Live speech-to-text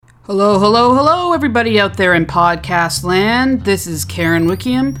Hello, hello, hello, everybody out there in podcast land. This is Karen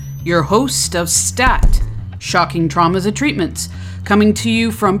Wickham, your host of STAT, Shocking Traumas and Treatments, coming to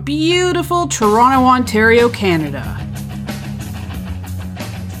you from beautiful Toronto, Ontario, Canada.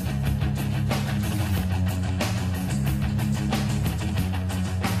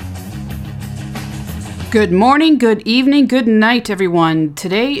 Good morning, good evening, good night, everyone.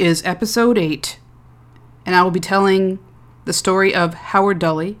 Today is episode 8, and I will be telling the story of Howard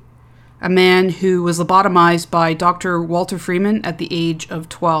Dully, a man who was lobotomized by Dr. Walter Freeman at the age of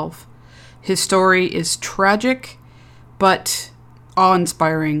 12. His story is tragic, but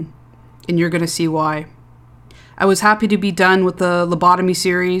awe-inspiring, and you're going to see why. I was happy to be done with the lobotomy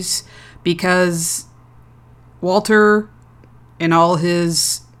series because Walter and all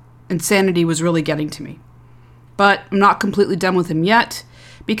his insanity was really getting to me. But I'm not completely done with him yet,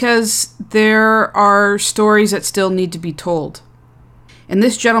 because there are stories that still need to be told. And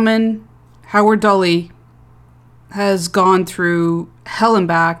this gentleman, Howard Dully, has gone through hell and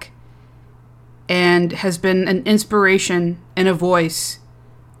back and has been an inspiration and a voice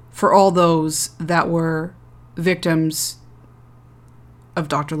for all those that were victims of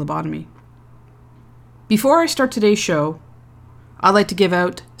Dr. Lobotomy. Before I start today's show, I'd like to give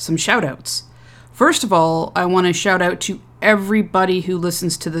out some shout-outs. First of all, I want to shout out to everybody who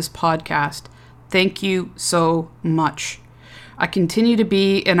listens to this podcast. Thank you so much. I continue to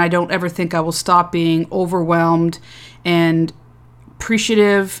be, and I don't ever think I will stop being, overwhelmed and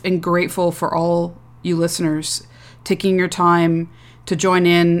appreciative and grateful for all you listeners taking your time to join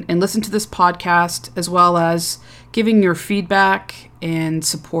in and listen to this podcast, as well as giving your feedback and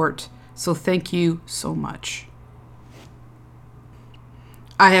support. So thank you so much.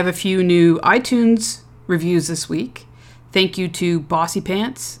 I have a few new iTunes reviews this week. Thank you to Bossy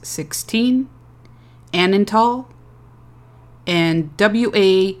Pants 16, Anantal, and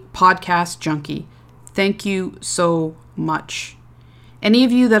WA Podcast Junkie. Thank you so much. Any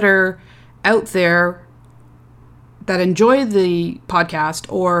of you that are out there that enjoy the podcast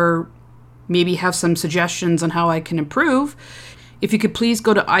or maybe have some suggestions on how I can improve, if you could please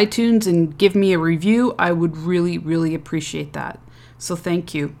go to iTunes and give me a review, I would really, really appreciate that. So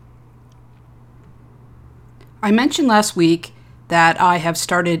thank you. I mentioned last week that I have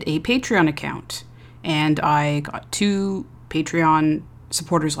started a Patreon account, and I got 2 Patreon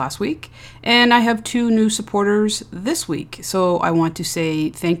supporters last week, and I have 2 new supporters this week. So I want to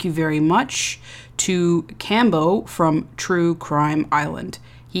say thank you very much to Cambo from True Crime Island.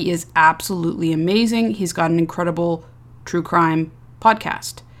 He is absolutely amazing. He's got an incredible true crime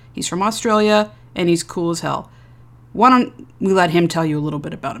podcast. He's from Australia, and he's cool as hell. Why don't we let him tell you a little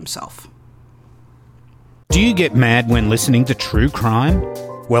bit about himself? Do you get mad when listening to true crime?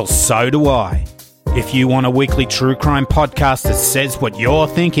 Well, so do I. If you want a weekly true crime podcast that says what you're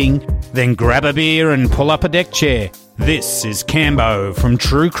thinking, then grab a beer and pull up a deck chair. This is Cambo from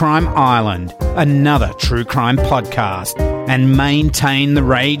True Crime Island, another true crime podcast, and maintain the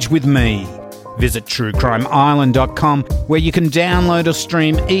rage with me. Visit truecrimeisland.com, where you can download or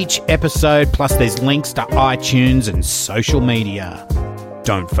stream each episode, plus there's links to iTunes and social media.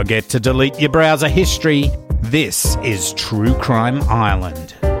 Don't forget to delete your browser history. This is True Crime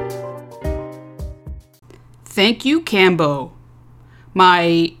Island. Thank you, Cambo.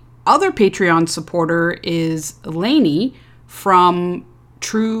 My other Patreon supporter is Lainey from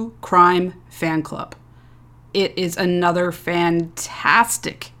True Crime Fan Club. It is another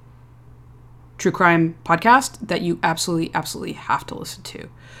fantastic true crime podcast that you absolutely have to listen to.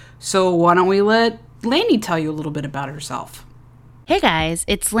 So why don't we let Lainey tell you a little bit about herself? Hey guys,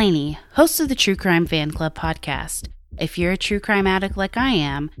 it's Lainey, host of the True Crime Fan Club podcast. If you're a true crime addict like I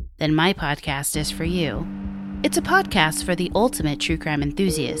am, then my podcast is for you. It's a podcast for the ultimate true crime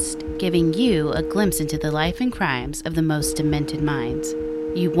enthusiast, giving you a glimpse into the life and crimes of the most demented minds.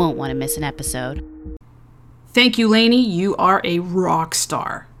 You won't want to miss an episode. Thank you, Lainey. You are a rock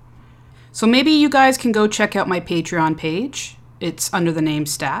star. So maybe you guys can go check out my Patreon page. It's under the name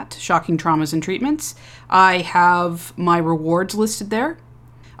STAT, Shocking Traumas and Treatments. I have my rewards listed there.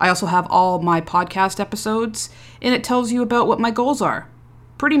 I also have all my podcast episodes, and it tells you about what my goals are.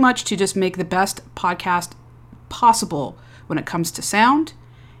 Pretty much to just make the best podcast possible when it comes to sound,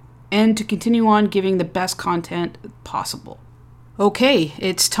 and to continue on giving the best content possible. Okay,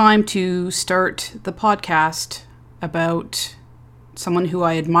 it's time to start the podcast about someone who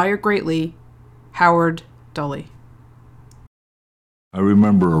I admire greatly, Howard Dully. I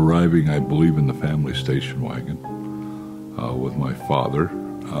remember arriving, I believe, in the family station wagon with my father.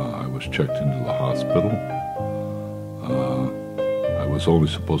 I was checked into the hospital. I was only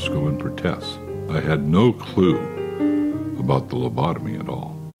supposed to go in for tests. I had no clue about the lobotomy at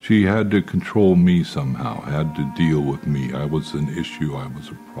all. She had to control me somehow, had to deal with me. I was an issue, I was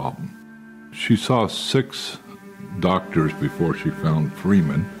a problem. She saw 6 doctors before she found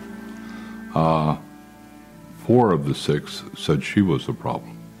Freeman. 4 of the 6 said she was the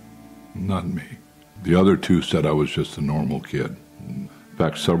problem, not me. The other 2 said I was just a normal kid. In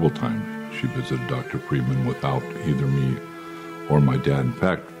fact, several times she visited Dr. Freeman without either me or my dad. In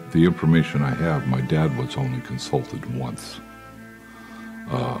fact, the information I have, my dad was only consulted once.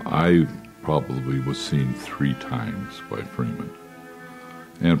 I probably was seen 3 times by Freeman.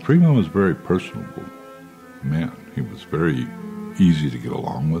 And Freeman was a very personable man. He was very easy to get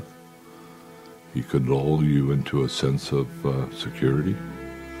along with. He could lull you into a sense of security.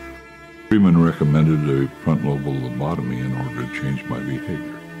 Freeman recommended a front-lobe lobotomy in order to change my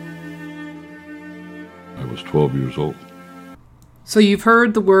behavior. I was 12 years old. So you've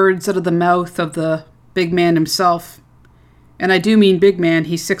heard the words out of the mouth of the big man himself. And I do mean big man.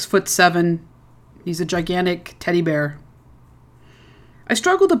 He's 6'7". He's a gigantic teddy bear. I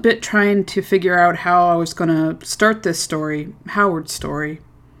struggled a bit trying to figure out how I was going to start this story, Howard's story.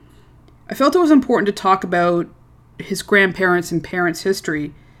 I felt it was important to talk about his grandparents' and parents'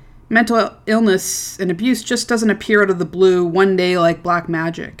 history. Mental illness and abuse just doesn't appear out of the blue one day like black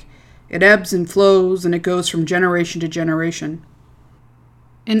magic. It ebbs and flows, and it goes from generation to generation.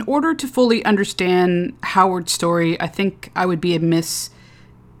 In order to fully understand Howard's story, I think I would be amiss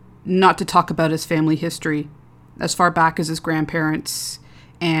not to talk about his family history, as far back as his grandparents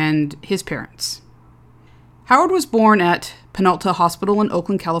and his parents. Howard was born at Penalta Hospital in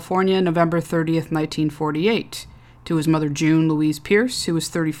Oakland, California, November 30th, 1948, to his mother June Louise Pierce, who was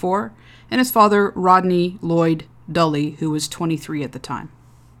 34, and his father Rodney Lloyd Dully, who was 23 at the time.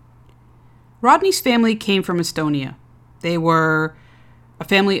 Rodney's family came from Estonia. They were a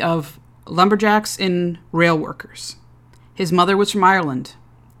family of lumberjacks and rail workers. His mother was from Ireland,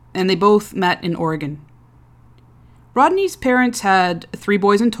 and they both met in Oregon. Rodney's parents had 3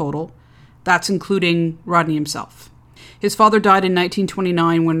 boys in total. That's including Rodney himself. His father died in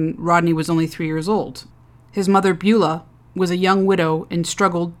 1929 when Rodney was only 3 years old. His mother, Beulah, was a young widow and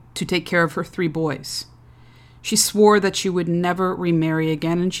struggled to take care of her 3 boys. She swore that she would never remarry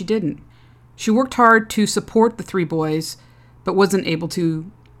again, and she didn't. She worked hard to support the 3 boys, but wasn't able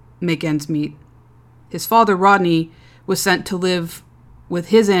to make ends meet. His father, Rodney, was sent to live with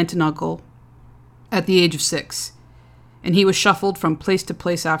his aunt and uncle at the age of 6, and he was shuffled from place to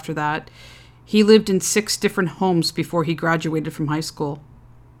place after that. He lived in 6 different homes before he graduated from high school.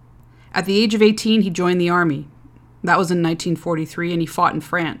 At the age of 18, he joined the army. That was in 1943, and he fought in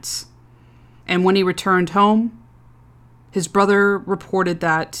France. And when he returned home, his brother reported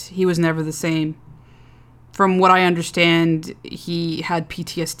that he was never the same. From what I understand, he had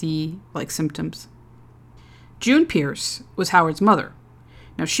PTSD-like symptoms. June Pierce was Howard's mother.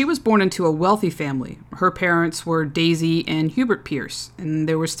 Now, she was born into a wealthy family. Her parents were Daisy and Hubert Pierce, and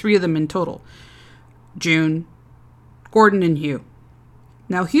there was 3 of them in total. June, Gordon, and Hugh.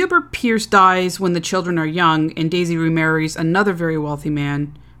 Now, Hubert Pierce dies when the children are young, and Daisy remarries another very wealthy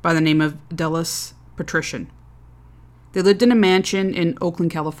man by the name of Dallas Patrician. They lived in a mansion in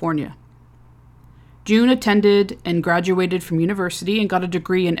Oakland, California. June attended and graduated from university and got a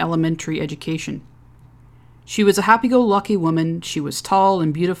degree in elementary education. She was a happy-go-lucky woman. She was tall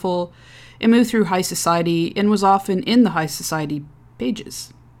and beautiful and moved through high society and was often in the high society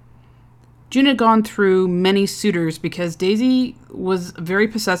pages. June had gone through many suitors because Daisy was very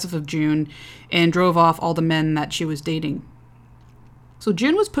possessive of June and drove off all the men that she was dating. So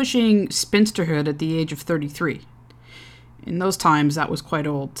June was pushing spinsterhood at the age of 33. In those times, that was quite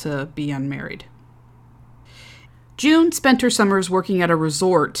old to be unmarried. June spent her summers working at a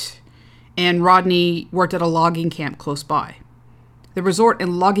resort, and Rodney worked at a logging camp close by. The resort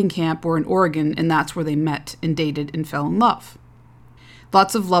and logging camp were in Oregon, and that's where they met and dated and fell in love.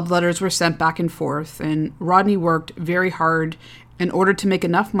 Lots of love letters were sent back and forth, and Rodney worked very hard in order to make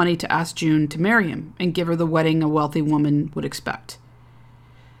enough money to ask June to marry him and give her the wedding a wealthy woman would expect.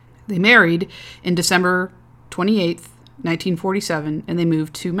 They married in December 28th, 1947, and they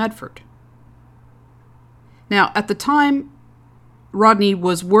moved to Medford. Now, at the time, Rodney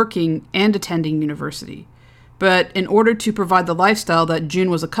was working and attending university, but in order to provide the lifestyle that June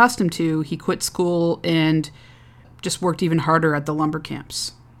was accustomed to, he quit school and just worked even harder at the lumber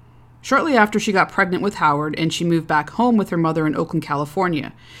camps. Shortly after, she got pregnant with Howard, and she moved back home with her mother in Oakland,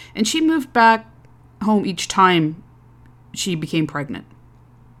 California. And she moved back home each time she became pregnant,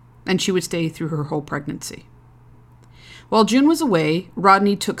 and she would stay through her whole pregnancy. While June was away,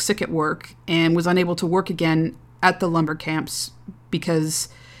 Rodney took sick at work and was unable to work again at the lumber camps because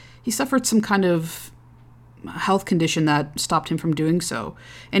he suffered some kind of health condition that stopped him from doing so.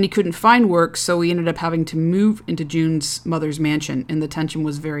 And he couldn't find work, so he ended up having to move into June's mother's mansion, and the tension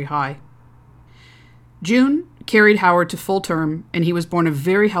was very high. June carried Howard to full term, and he was born a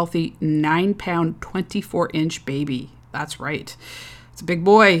very healthy 9-pound, 24-inch baby. That's right. It's a big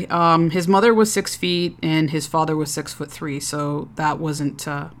boy. His mother was 6 feet, and his father was 6'3", so that wasn't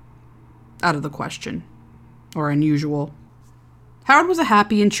out of the question or unusual. Howard was a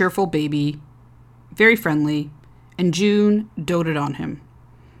happy and cheerful baby, very friendly, and June doted on him.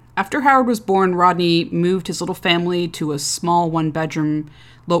 After Howard was born, Rodney moved his little family to a small one-bedroom,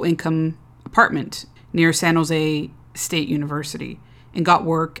 low-income apartment near San Jose State University and got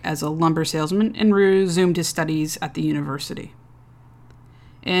work as a lumber salesman and resumed his studies at the university.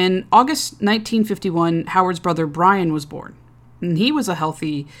 In August 1951, Howard's brother Brian was born, and he was a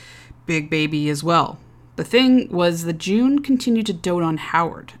healthy, big baby as well. The thing was that June continued to dote on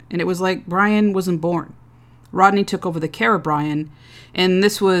Howard, and it was like Brian wasn't born. Rodney took over the care of Brian, and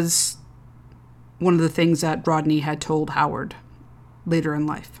this was one of the things that Rodney had told Howard later in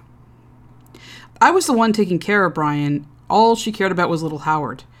life. I was the one taking care of Brian. All she cared about was little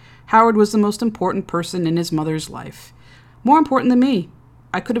Howard. Howard was the most important person in his mother's life. More important than me.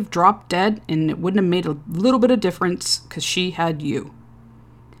 I could have dropped dead, and it wouldn't have made a little bit of difference because she had you.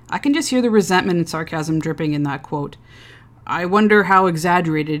 I can just hear the resentment and sarcasm dripping in that quote. I wonder how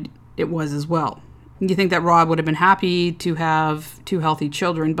exaggerated it was as well. You think that Rod would have been happy to have 2 healthy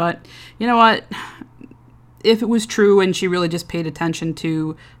children, but you know what? If it was true and she really just paid attention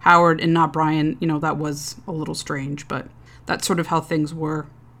to Howard and not Brian, that was a little strange, but that's sort of how things were.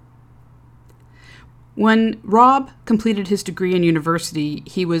 When Rob completed his degree in university,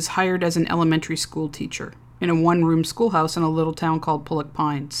 he was hired as an elementary school teacher in a one-room schoolhouse in a little town called Pullick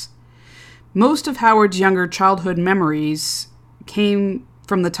Pines. Most of Howard's younger childhood memories came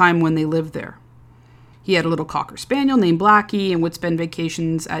from the time when they lived there. He had a little Cocker Spaniel named Blackie and would spend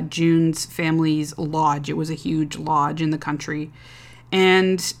vacations at June's family's lodge. It was a huge lodge in the country,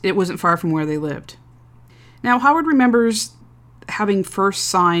 and it wasn't far from where they lived. Now, Howard remembers having first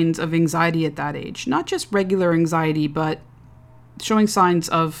signs of anxiety at that age. Not just regular anxiety, but showing signs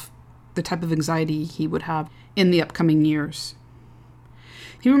of the type of anxiety he would have in the upcoming years.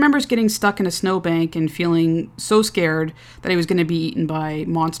 He remembers getting stuck in a snowbank and feeling so scared that he was going to be eaten by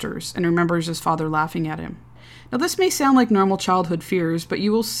monsters, and remembers his father laughing at him. Now, this may sound like normal childhood fears, but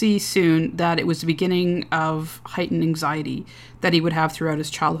you will see soon that it was the beginning of heightened anxiety that he would have throughout his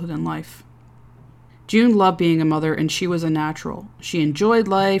childhood and life. June loved being a mother, and she was a natural. She enjoyed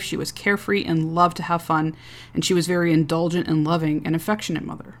life, she was carefree and loved to have fun, and she was very indulgent and loving and affectionate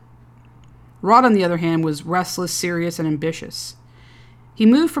mother. Rod, on the other hand, was restless, serious, and ambitious. He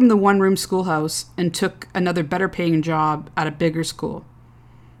moved from the one-room schoolhouse and took another better-paying job at a bigger school.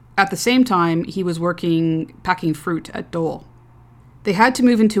 At the same time, he was working packing fruit at Dole. They had to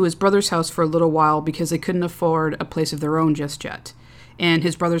move into his brother's house for a little while because they couldn't afford a place of their own just yet, and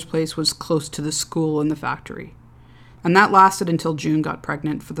his brother's place was close to the school and the factory. And that lasted until June got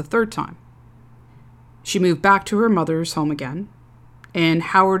pregnant for the 3rd time. She moved back to her mother's home again, and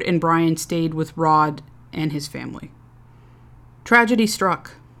Howard and Brian stayed with Rod and his family. Tragedy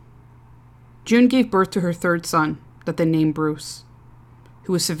struck. June gave birth to her 3rd son, that they named Bruce,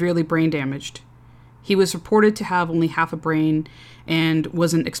 who was severely brain damaged. He was reported to have only half a brain and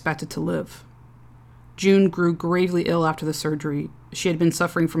wasn't expected to live. June grew gravely ill after the surgery. She had been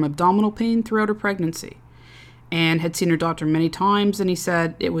suffering from abdominal pain throughout her pregnancy and had seen her doctor many times, and he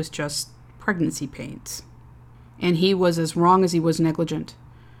said it was just pregnancy pains. And he was as wrong as he was negligent.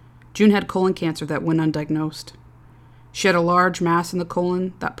 June had colon cancer that went undiagnosed. She had a large mass in the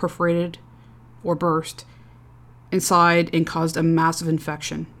colon that perforated or burst inside and caused a massive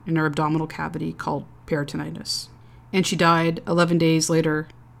infection in her abdominal cavity called peritonitis. And she died 11 days later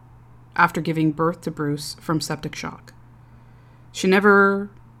after giving birth to Bruce from septic shock. She never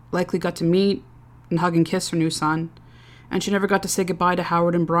likely got to meet and hug and kiss her new son, and she never got to say goodbye to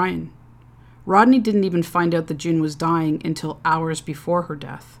Howard and Brian. Rodney didn't even find out that June was dying until hours before her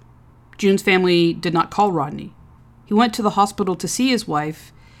death. June's family did not call Rodney. He went to the hospital to see his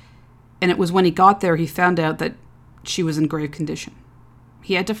wife, and it was when he got there he found out that she was in grave condition.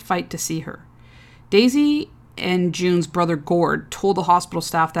 He had to fight to see her. Daisy and June's brother Gord told the hospital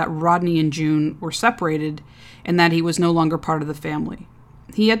staff that Rodney and June were separated and that he was no longer part of the family.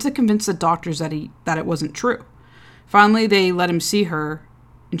 He had to convince the doctors that it wasn't true. Finally, they let him see her,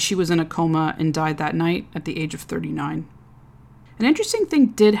 and she was in a coma and died that night at the age of 39. An interesting thing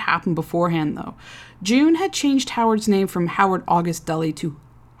did happen beforehand, though. June had changed Howard's name from Howard August Deli to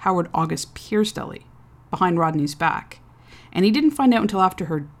Howard August Pierce Deli, behind Rodney's back. And he didn't find out until after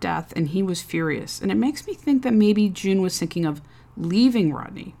her death, and he was furious. And it makes me think that maybe June was thinking of leaving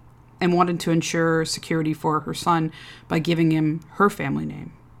Rodney and wanted to ensure security for her son by giving him her family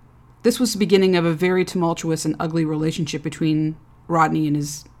name. This was the beginning of a very tumultuous and ugly relationship between Rodney and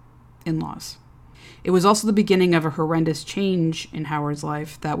his in-laws. It was also the beginning of a horrendous change in Howard's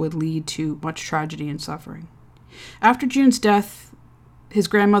life that would lead to much tragedy and suffering. After June's death, his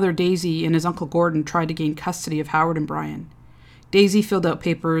grandmother Daisy and his uncle Gordon tried to gain custody of Howard and Brian. Daisy filled out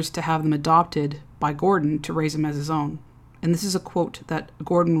papers to have them adopted by Gordon to raise him as his own. And this is a quote that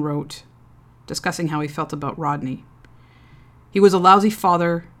Gordon wrote discussing how he felt about Rodney. He was a lousy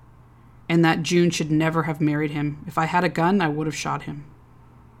father, and that June should never have married him. If I had a gun, I would have shot him.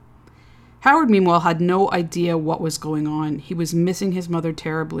 Howard, meanwhile, had no idea what was going on. He was missing his mother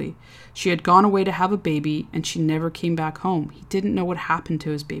terribly. She had gone away to have a baby, and she never came back home. He didn't know what happened to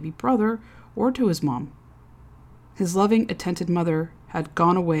his baby brother or to his mom. His loving, attentive mother had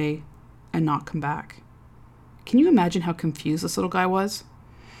gone away and not come back. Can you imagine how confused this little guy was?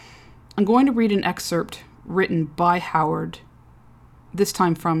 I'm going to read an excerpt written by Howard, this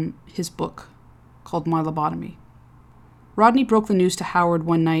time from his book called My Lobotomy. Rodney broke the news to Howard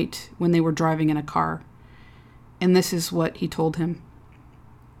one night when they were driving in a car, and this is what he told him.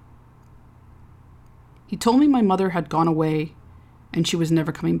 He told me my mother had gone away and she was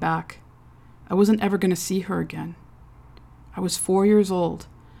never coming back. I wasn't ever going to see her again. I was 4 years old,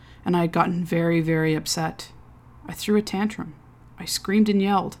 and I had gotten very, very upset. I threw a tantrum. I screamed and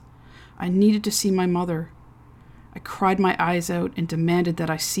yelled. I needed to see my mother. I cried my eyes out and demanded that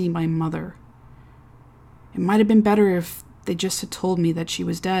I see my mother. It might have been better if they just had told me that she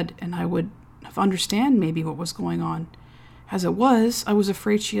was dead, and I would have understood maybe what was going on. As it was, I was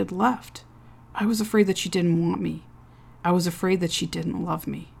afraid she had left. I was afraid that she didn't want me. I was afraid that she didn't love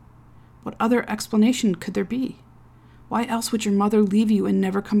me. What other explanation could there be? Why else would your mother leave you and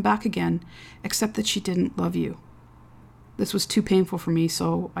never come back again, except that she didn't love you? This was too painful for me,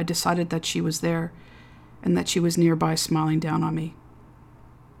 so I decided that she was there, and that she was nearby smiling down on me.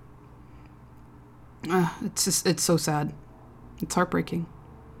 It's so sad. It's heartbreaking.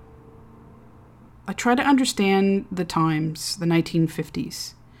 I try to understand the times, the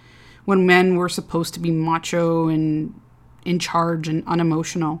 1950s, when men were supposed to be macho and in charge and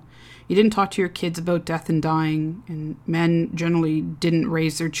unemotional. You didn't talk to your kids about death and dying, and men generally didn't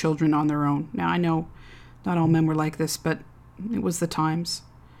raise their children on their own. Now, I know not all men were like this, but it was the times.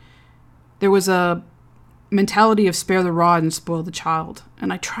 There was a mentality of spare the rod and spoil the child,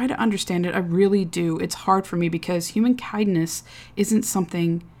 and I try to understand it. I really do. It's hard for me because human kindness isn't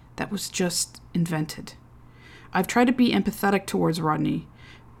something that was just invented. I've tried to be empathetic towards Rodney,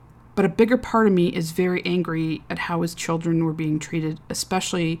 but a bigger part of me is very angry at how his children were being treated,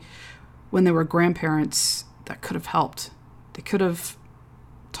 especially when there were grandparents that could have helped. They could have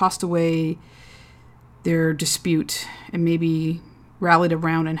tossed away their dispute and maybe rallied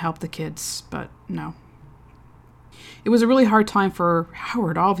around and helped the kids, but no. It was a really hard time for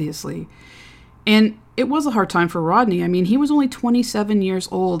Howard, obviously. And it was a hard time for Rodney. I mean, he was only 27 years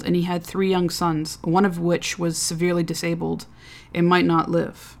old and he had 3 young sons, one of which was severely disabled and might not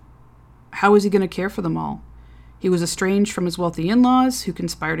live. How was he going to care for them all? He was estranged from his wealthy in-laws who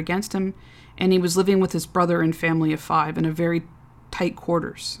conspired against him, and he was living with his brother and family of 5 in a very tight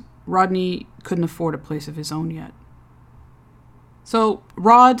quarters. Rodney couldn't afford a place of his own yet. So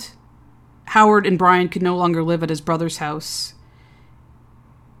Rod, Howard, and Brian could no longer live at his brother's house,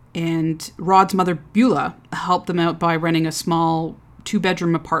 and Rod's mother, Beulah, helped them out by renting a small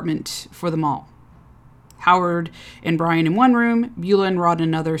 2-bedroom apartment for them all. Howard and Brian in one room, Beulah and Rod in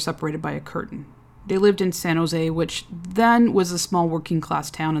another, separated by a curtain. They lived in San Jose, which then was a small working-class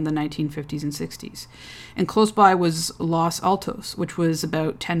town in the 1950s and 60s. And close by was Los Altos, which was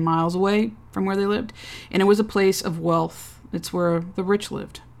about 10 miles away from where they lived. And it was a place of wealth. It's where the rich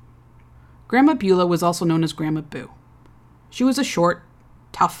lived. Grandma Beulah was also known as Grandma Boo. She was a short,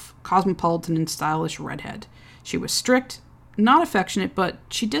 tough, cosmopolitan, and stylish redhead. She was strict, not affectionate, but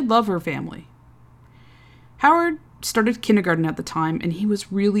she did love her family. Howard started kindergarten at the time, and he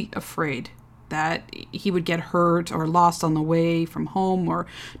was really afraid that he would get hurt or lost on the way from home or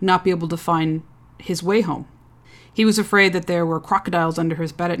not be able to find his way home. He was afraid that there were crocodiles under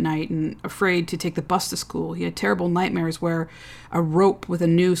his bed at night and afraid to take the bus to school. He had terrible nightmares where a rope with a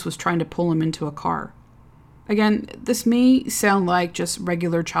noose was trying to pull him into a car. Again, this may sound like just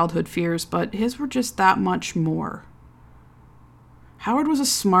regular childhood fears, but his were just that much more. Howard was a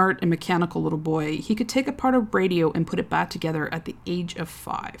smart and mechanical little boy. He could take apart a radio and put it back together at the age of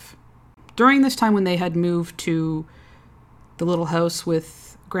 5. During this time when they had moved to the little house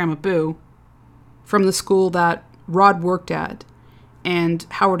with Grandma Boo, from the school that Rod worked at and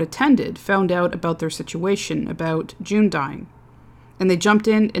Howard attended found out about their situation, about June dying. And they jumped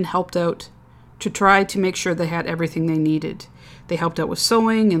in and helped out to try to make sure they had everything they needed. They helped out with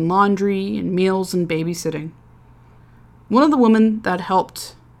sewing and laundry and meals and babysitting. One of the women that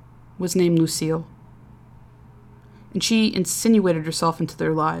helped was named Lucille. And she insinuated herself into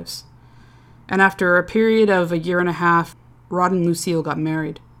their lives. And after a period of 1.5 years, Rod and Lucille got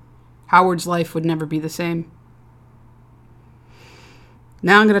married. Howard's life would never be the same.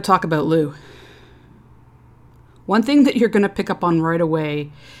 Now I'm going to talk about Lou. One thing that you're going to pick up on right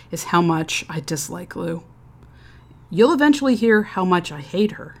away is how much I dislike Lou. You'll eventually hear how much I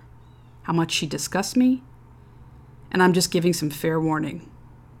hate her, how much she disgusts me, and I'm just giving some fair warning.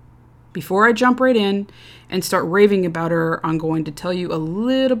 Before I jump right in and start raving about her, I'm going to tell you a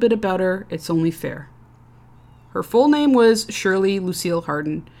little bit about her. It's only fair. Her full name was Shirley Lucille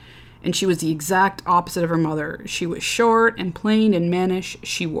Hardin, and she was the exact opposite of her mother. She was short and plain and mannish.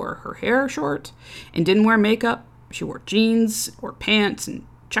 She wore her hair short and didn't wear makeup. She wore jeans or pants and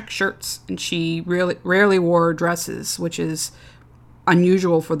check shirts, and she rarely wore dresses, which is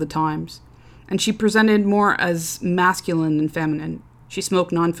unusual for the times. And she presented more as masculine and feminine. She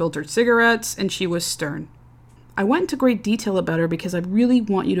smoked non-filtered cigarettes, and she was stern. I went into great detail about her because I really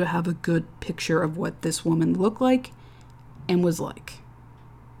want you to have a good picture of what this woman looked like and was like.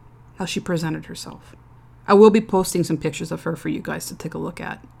 How she presented herself. I will be posting some pictures of her for you guys to take a look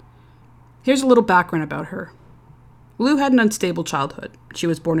at. Here's a little background about her. Lou had an unstable childhood. She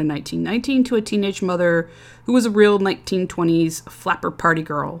was born in 1919 to a teenage mother who was a real 1920s flapper party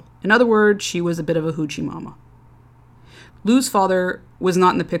girl. In other words, she was a bit of a hoochie mama. Lou's father was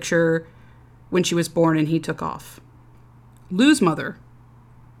not in the picture when she was born and he took off. Lou's mother,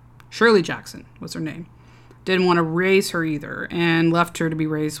 Shirley Jackson was her name, didn't want to raise her either and left her to be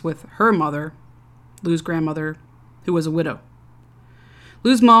raised with her mother, Lou's grandmother, who was a widow.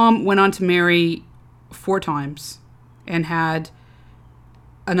 Lou's mom went on to marry 4 times and had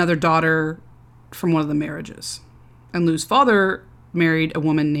another daughter from one of the marriages. And Lou's father married a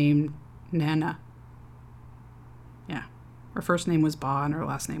woman named Nana. Yeah, her first name was Ba and her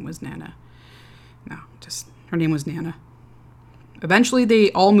last name was Nana. No, just her name was Nana. Eventually,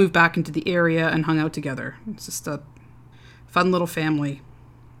 they all moved back into the area and hung out together. It's just a fun little family.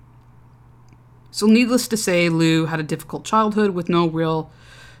 So needless to say, Lou had a difficult childhood with no real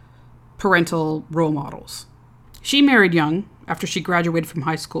parental role models. She married young after she graduated from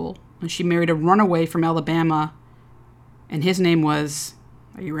high school, and she married a runaway from Alabama, and his name was,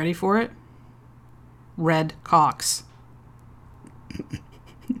 are you ready for it? Red Cox.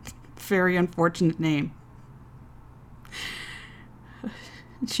 Very unfortunate name.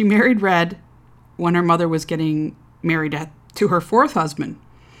 She married Red when her mother was getting married to her 4th husband.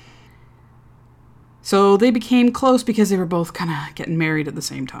 So they became close because they were both kind of getting married at the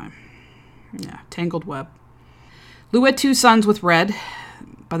same time. Yeah, tangled web. Lou had 2 sons with Red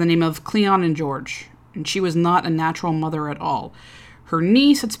by the name of Cleon and George, and she was not a natural mother at all. Her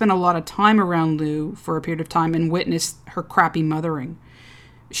niece had spent a lot of time around Lou for a period of time and witnessed her crappy mothering.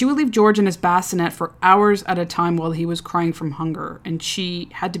 She would leave George in his bassinet for hours at a time while he was crying from hunger, and she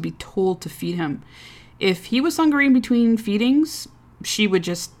had to be told to feed him. If he was hungry in between feedings, she would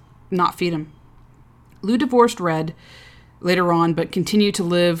just not feed him. Lou divorced Red later on, but continued to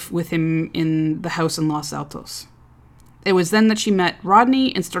live with him in the house in Los Altos. It was then that she met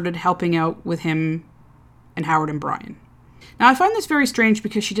Rodney and started helping out with him and Howard and Brian. Now, I find this very strange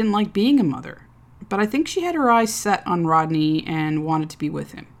because she didn't like being a mother, but I think she had her eyes set on Rodney and wanted to be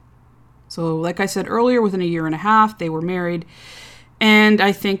with him. So, like I said earlier, within 1.5 years, they were married, and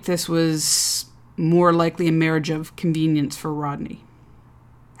I think this was more likely a marriage of convenience for Rodney.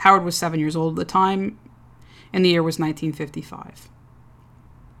 Howard was 7 years old at the time, and the year was 1955.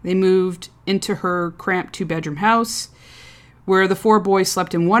 They moved into her cramped 2-bedroom house, where the 4 boys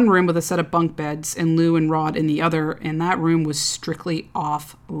slept in one room with a set of bunk beds and Lou and Rod in the other, and that room was strictly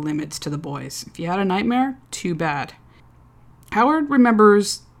off limits to the boys. If you had a nightmare, too bad. Howard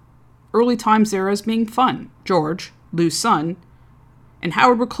remembers early times there as being fun. George, Lou's son, and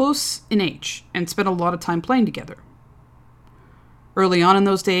Howard were close in age and spent a lot of time playing together. Early on in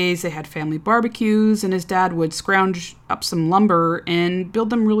those days, they had family barbecues, and his dad would scrounge up some lumber and build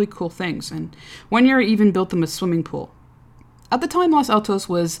them really cool things, and one year he even built them a swimming pool. At the time, Los Altos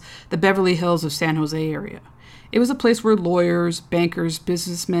was the Beverly Hills of San Jose area. It was a place where lawyers, bankers,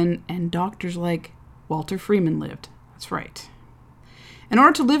 businessmen, and doctors like Walter Freeman lived. That's right. In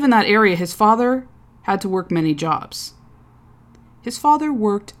order to live in that area, his father had to work many jobs. His father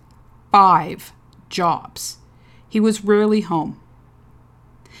worked 5 jobs. He was rarely home.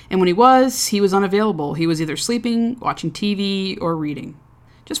 And when he was unavailable. He was either sleeping, watching TV, or reading.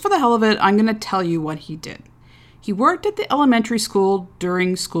 Just for the hell of it, I'm going to tell you what he did. He worked at the elementary school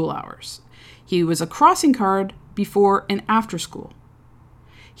during school hours. He was a crossing guard before and after school.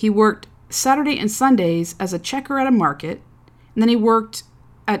 He worked Saturday and Sundays as a checker at a market, and then he worked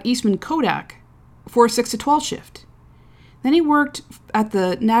at Eastman Kodak for a 6 to 12 shift. Then he worked at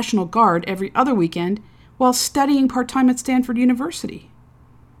the National Guard every other weekend while studying part-time at Stanford University.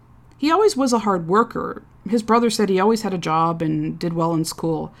 He always was a hard worker. His brother said he always had a job and did well in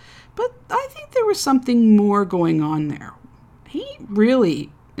school, but I think there was something more going on there. He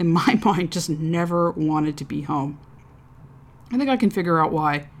really, in my mind, just never wanted to be home. I think I can figure out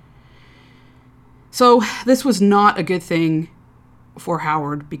why. So this was not a good thing for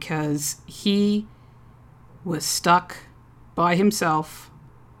Howard because he was stuck by himself.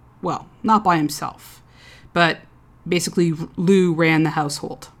 Well, not by himself, but basically Lou ran the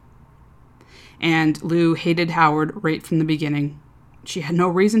household. And Lou hated Howard right from the beginning. She had no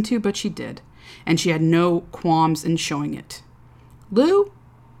reason to, but she did. And she had no qualms in showing it. Lou,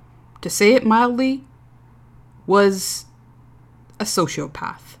 to say it mildly, was a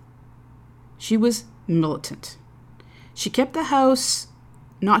sociopath. She was militant. She kept the house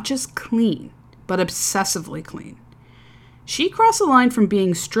not just clean, but obsessively clean. She crossed the line from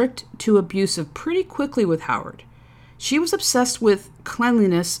being strict to abusive pretty quickly with Howard. She was obsessed with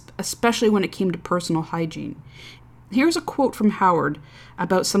cleanliness, especially when it came to personal hygiene. Here's a quote from Howard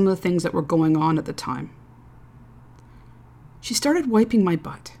about some of the things that were going on at the time. She started wiping my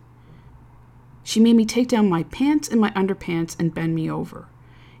butt. She made me take down my pants and my underpants and bend me over.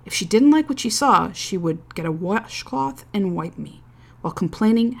 If she didn't like what she saw, she would get a washcloth and wipe me, while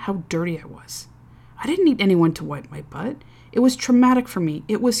complaining how dirty I was. I didn't need anyone to wipe my butt. It was traumatic for me.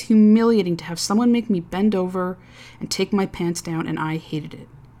 It was humiliating to have someone make me bend over and take my pants down, and I hated it.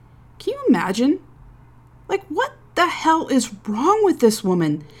 Can you imagine? Like, what the hell is wrong with this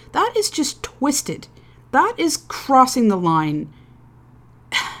woman? That is just twisted. That is crossing the line.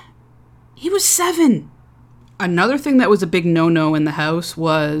 He was 7. Another thing that was a big no-no in the house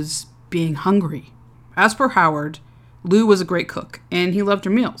was being hungry. As per Howard, Lou was a great cook, and he loved her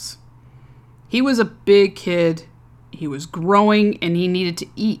meals. He was a big kid. He was growing, and he needed to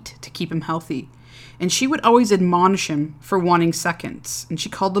eat to keep him healthy. And she would always admonish him for wanting seconds, and she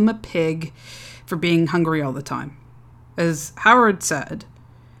called him a pig for being hungry all the time. As Howard said,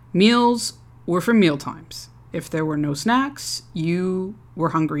 meals were for meal times. If there were no snacks, you were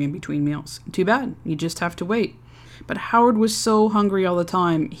hungry in between meals. Too bad. You just have to wait. But Howard was so hungry all the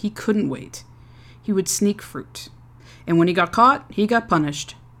time, he couldn't wait. He would sneak fruit. And when he got caught, he got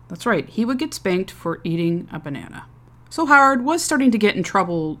punished. That's right, he would get spanked for eating a banana. So Howard was starting to get in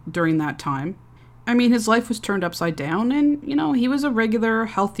trouble during that time. I mean, his life was turned upside down, and, he was a regular,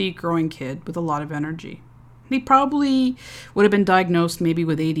 healthy, growing kid with a lot of energy. He probably would have been diagnosed maybe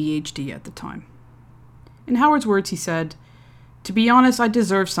with ADHD at the time. In Howard's words, he said, "To be honest, I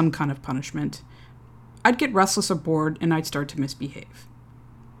deserve some kind of punishment. I'd get restless or bored, and I'd start to misbehave."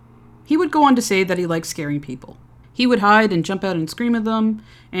 He would go on to say that he liked scaring people. He would hide and jump out and scream at them,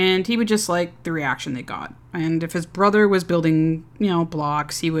 and he would just like the reaction they got. And if his brother was building,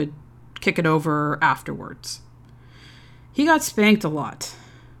 blocks, he would kick it over afterwards. He got spanked a lot.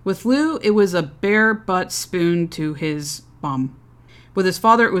 With Lou, it was a bare butt spoon to his bum. With his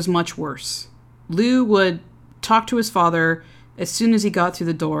father, it was much worse. Lou would talk to his father as soon as he got through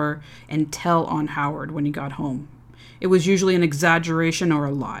the door and tell on Howard when he got home. It was usually an exaggeration or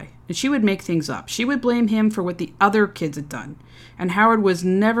a lie, and she would make things up. She would blame him for what the other kids had done, and Howard was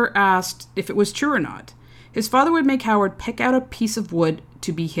never asked if it was true or not. His father would make Howard pick out a piece of wood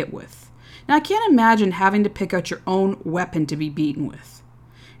to be hit with. Now, I can't imagine having to pick out your own weapon to be beaten with.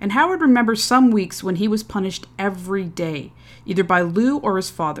 And Howard remembers some weeks when he was punished every day, either by Lou or his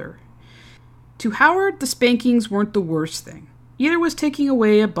father. To Howard, the spankings weren't the worst thing. Either was taking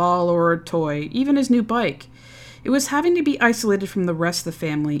away a ball or a toy, even his new bike. It was having to be isolated from the rest of the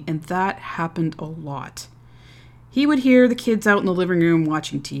family, and that happened a lot. He would hear the kids out in the living room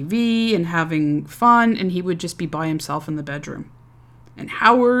watching TV and having fun, and he would just be by himself in the bedroom. And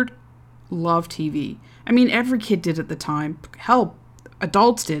Howard loved TV. I mean, every kid did at the time. Hell,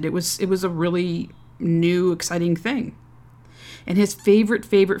 adults did. It was a really new, exciting thing. And his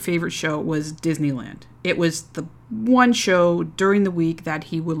favorite show was Disneyland. It was the one show during the week that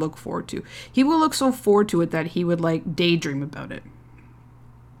he would look forward to. He would look so forward to it that he would daydream about it.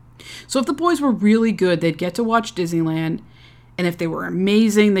 So if the boys were really good, they'd get to watch Disneyland. And if they were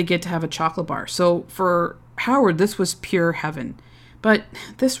amazing, they'd get to have a chocolate bar. So for Howard, this was pure heaven. But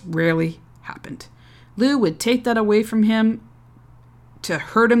this rarely happened. Lou would take that away from him to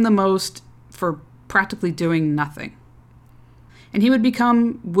hurt him the most for practically doing nothing. And he would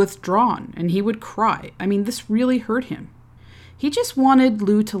become withdrawn and he would cry. I mean, this really hurt him. He just wanted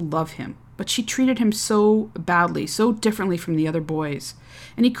Lou to love him, but she treated him so badly, so differently from the other boys.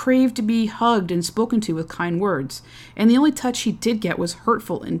 And he craved to be hugged and spoken to with kind words. And the only touch he did get was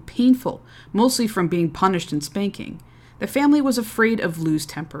hurtful and painful, mostly from being punished and spanking. The family was afraid of Lou's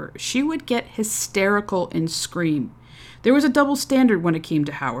temper. She would get hysterical and scream. There was a double standard when it came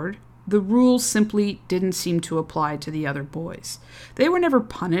to Howard. The rules simply didn't seem to apply to the other boys. They were never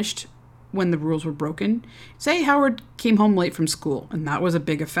punished when the rules were broken. Say Howard came home late from school, and that was a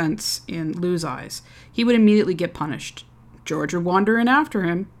big offense in Lou's eyes. He would immediately get punished. George would wander in after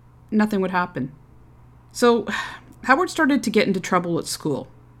him. Nothing would happen. So Howard started to get into trouble at school.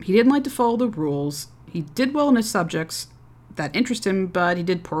 He didn't like to follow the rules. He did well in his subjects that interest him, but he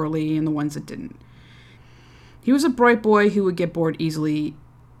did poorly in the ones that didn't. He was a bright boy who would get bored easily,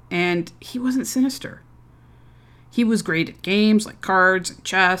 and he wasn't sinister. He was great at games like cards and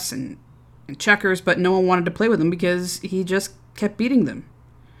chess and checkers, but no one wanted to play with him because he just kept beating them.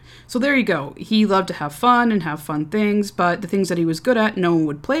 So there you go. He loved to have fun and have fun things, but the things that he was good at, no one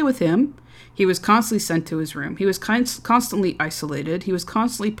would play with him. He was constantly sent to his room. He was constantly isolated. He was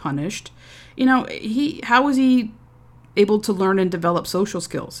constantly punished. How was he able to learn and develop social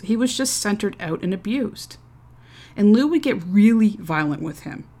skills? He was just centered out and abused. And Lou would get really violent with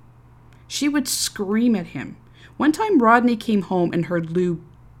him. She would scream at him. One time Rodney came home and heard Lou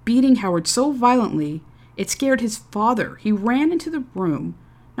beating Howard so violently, it scared his father. He ran into the room,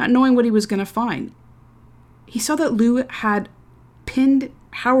 not knowing what he was going to find. He saw that Lou had pinned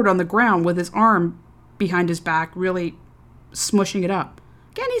Howard on the ground with his arm behind his back, really smushing it up.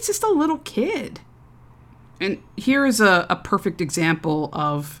 Again, he's just a little kid. And here is a perfect example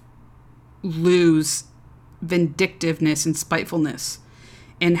of Lou's vindictiveness and spitefulness,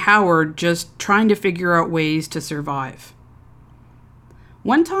 and Howard just trying to figure out ways to survive.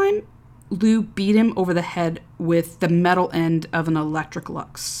 One time, Lou beat him over the head with the metal end of an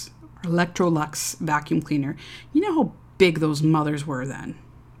Electrolux vacuum cleaner. You know how big those mothers were then.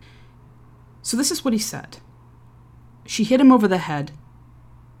 So this is what he said. She hit him over the head.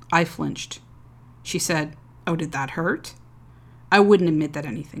 I flinched. She said, "Oh, did that hurt?" I wouldn't admit that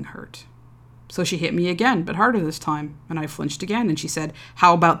anything hurt. So she hit me again, but harder this time, and I flinched again, and she said,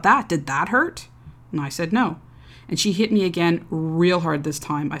 "How about that? Did that hurt?" And I said, "No." And she hit me again real hard this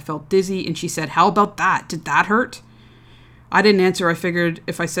time. I felt dizzy, and she said, "How about that? Did that hurt?" I didn't answer. I figured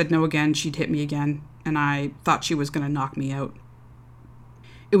if I said no again, she'd hit me again, and I thought she was going to knock me out.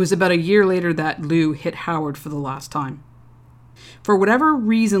 It was about a year later that Lou hit Howard for the last time. For whatever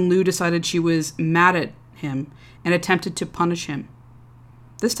reason, Lou decided she was mad at him and attempted to punish him.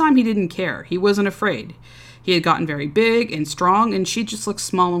 This time he didn't care. He wasn't afraid. He had gotten very big and strong, and she just looked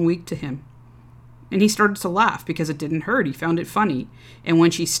small and weak to him. And he started to laugh because it didn't hurt. He found it funny. And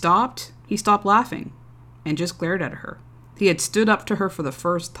when she stopped, he stopped laughing and just glared at her. He had stood up to her for the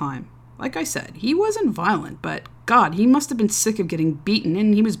first time. Like I said, he wasn't violent, but God, he must have been sick of getting beaten,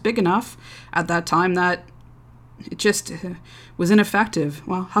 and he was big enough at that time that it just was ineffective.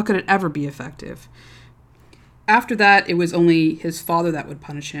 Well, how could it ever be effective? After that, it was only his father that would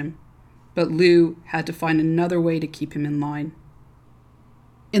punish him, but Lou had to find another way to keep him in line.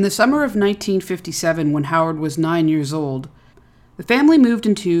 In the summer of 1957, when Howard was 9 years old, the family moved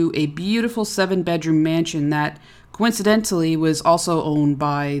into a beautiful 7-bedroom mansion that coincidentally was also owned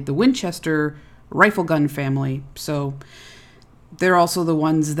by the Winchester rifle gun family. So they're also the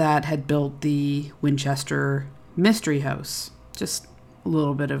ones that had built the Winchester Mystery House. Just a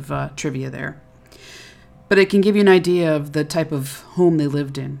little bit of trivia there. But it can give you an idea of the type of home they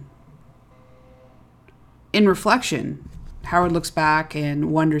lived in. In reflection, Howard looks back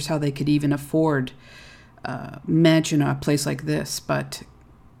and wonders how they could even afford a mansion or a place like this. But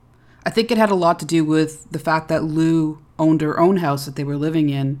I think it had a lot to do with the fact that Lou owned her own house that they were living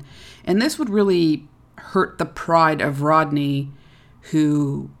in. And this would really hurt the pride of Rodney,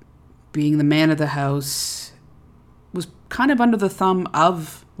 who, being the man of the house, was kind of under the thumb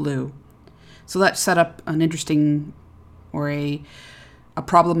of Lou. So that set up an interesting or a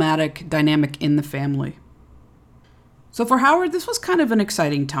problematic dynamic in the family. So for Howard, this was kind of an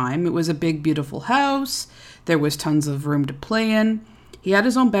exciting time. It was a big, beautiful house. There was tons of room to play in. He had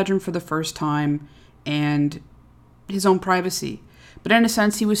his own bedroom for the first time and his own privacy. But in a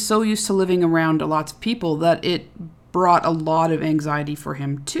sense, he was so used to living around lots of people that it brought a lot of anxiety for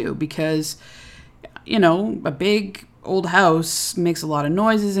him too, because, a big old house makes a lot of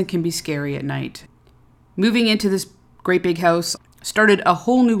noises and can be scary at night. Moving into this great big house started a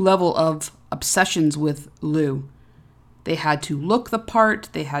whole new level of obsessions with Lou. They had to look the part,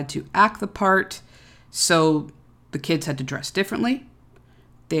 they had to act the part, so the kids had to dress differently.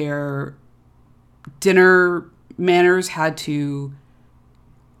 Their dinner manners had to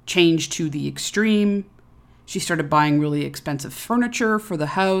change to the extreme. She started buying really expensive furniture for the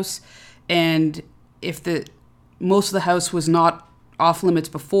house, and if most of the house was not off limits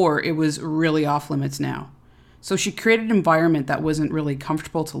before, it was really off limits now. So she created an environment that wasn't really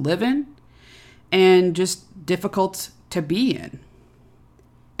comfortable to live in and just difficult to be in.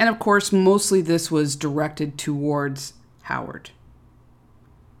 And of course, mostly this was directed towards Howard.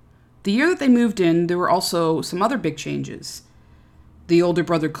 The year that they moved in, there were also some other big changes. The older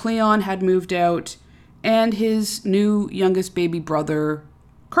brother Cleon had moved out, and his new youngest baby brother,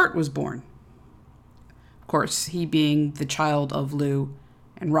 Kurt, was born. Of course, he being the child of Lou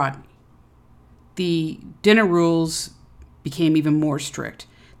and Rodney. The dinner rules became even more strict.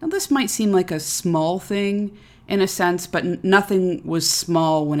 Now, this might seem like a small thing in a sense, but nothing was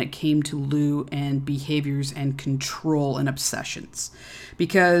small when it came to Lou and behaviors and control and obsessions.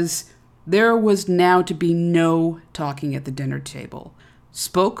 Because there was now to be no talking at the dinner table.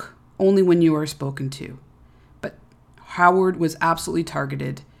 Spoke only when you are spoken to. But Howard was absolutely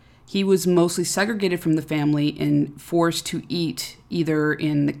targeted. He was mostly segregated from the family and forced to eat either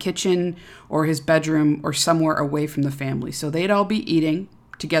in the kitchen or his bedroom or somewhere away from the family. So they'd all be eating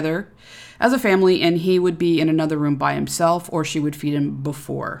together as a family, and he would be in another room by himself, or she would feed him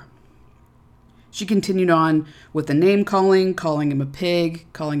before. She continued on with the name calling him a pig,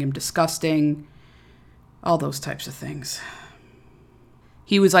 calling him disgusting, all those types of things.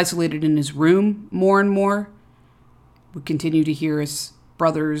 He was isolated in his room more and more. Would continue to hear his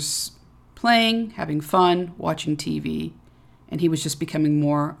brothers playing, having fun, watching TV, and he was just becoming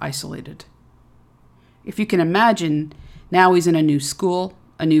more isolated. If you can imagine, now he's in a new school,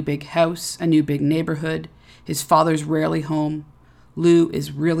 a new big house, a new big neighborhood. His father's rarely home. Lou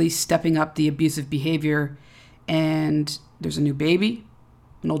is really stepping up the abusive behavior, and there's a new baby.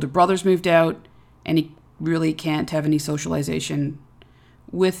 An older brother's moved out, and he really can't have any socialization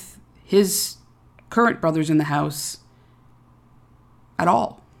with his current brothers in the house at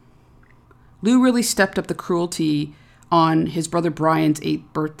all. Lou really stepped up the cruelty on his brother Brian's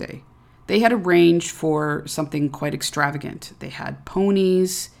 8th birthday. They had arranged for something quite extravagant. They had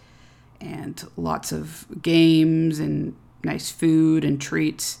ponies and lots of games and nice food and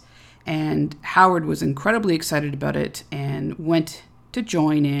treats. And Howard was incredibly excited about it and went to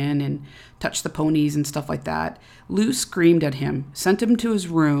join in and touch the ponies and stuff like that. Lou screamed at him, sent him to his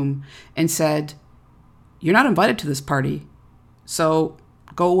room, and said, "You're not invited to this party, so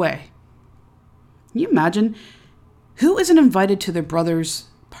go away." Can you imagine? Who isn't invited to their brother's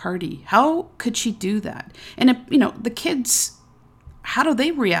party? How could she do that? And, the kids, how do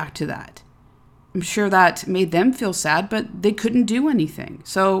they react to that? I'm sure that made them feel sad, but they couldn't do anything.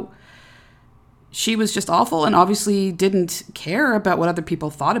 So she was just awful and obviously didn't care about what other people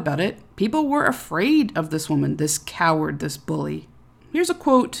thought about it. People were afraid of this woman, this coward, this bully. Here's a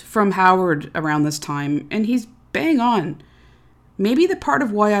quote from Howard around this time, and he's bang on. "Maybe the part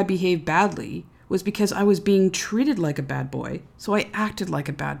of why I behaved badly was because I was being treated like a bad boy, so I acted like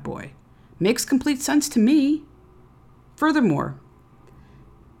a bad boy. Makes complete sense to me. Furthermore,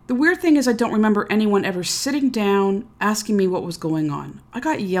 the weird thing is I don't remember anyone ever sitting down asking me what was going on. I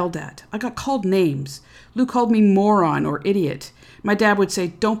got yelled at. I got called names. Lou called me moron or idiot. My dad would say,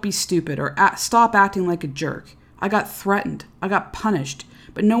 'Don't be stupid,' or 'Stop acting like a jerk.' I got threatened. I got punished.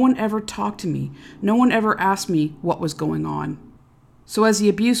 But no one ever talked to me. No one ever asked me what was going on." So as the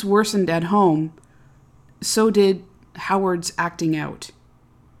abuse worsened at home, so did Howard's acting out.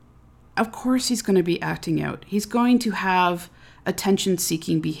 Of course he's going to be acting out. He's going to have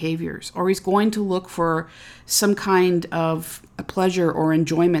attention-seeking behaviors, or he's going to look for some kind of a pleasure or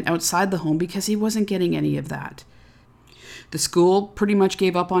enjoyment outside the home because he wasn't getting any of that. The school pretty much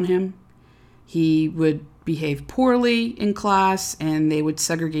gave up on him. He would behave poorly in class, and they would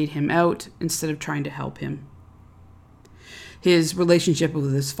segregate him out instead of trying to help him. His relationship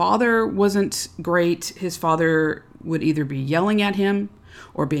with his father wasn't great. His father would either be yelling at him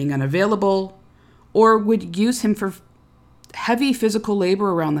or being unavailable, or would use him for heavy physical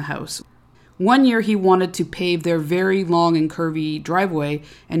labor around the house. One year he wanted to pave their very long and curvy driveway,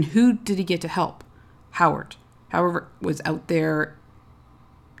 and who did he get to help? Howard. Howard was out there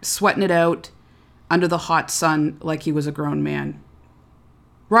sweating it out under the hot sun like he was a grown man.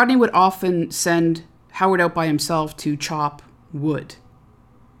 Rodney would often send Howard out by himself to chop wood.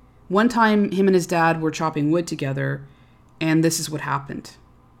 One time, him and his dad were chopping wood together, and this is what happened.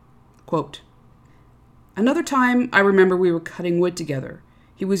 Quote, "Another time, I remember we were cutting wood together.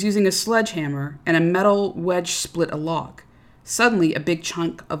 He was using a sledgehammer, and a metal wedge split a log. Suddenly, a big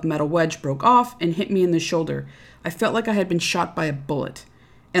chunk of metal wedge broke off and hit me in the shoulder. I felt like I had been shot by a bullet,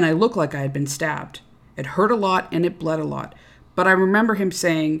 and I looked like I had been stabbed. It hurt a lot, and it bled a lot. But I remember him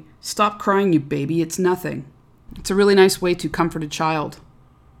saying, "Stop crying, you baby, it's nothing." It's a really nice way to comfort a child.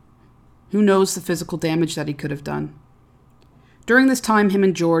 Who knows the physical damage that he could have done. During this time, him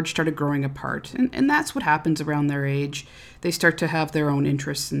and George started growing apart, and that's what happens around their age. They start to have their own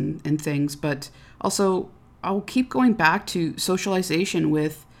interests and things, but also I'll keep going back to socialization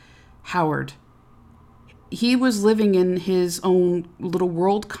with Howard. He was living in his own little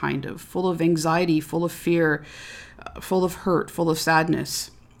world, kind of, full of anxiety, full of fear, full of hurt, full of sadness.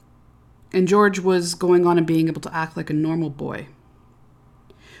 And George was going on and being able to act like a normal boy.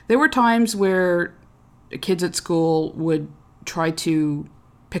 There were times where kids at school would try to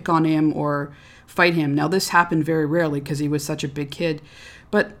pick on him or fight him. Now, this happened very rarely because he was such a big kid.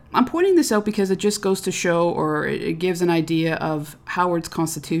 But I'm pointing this out because it just goes to show, or it gives an idea of Howard's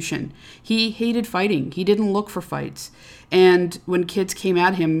constitution. He hated fighting. He didn't look for fights. And when kids came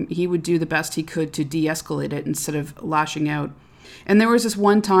at him, he would do the best he could to de-escalate it instead of lashing out. And there was this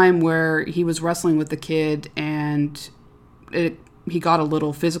one time where he was wrestling with the kid, and he got a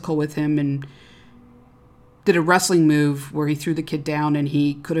little physical with him and did a wrestling move where he threw the kid down, and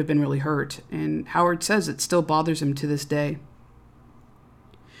he could have been really hurt. And Howard says it still bothers him to this day.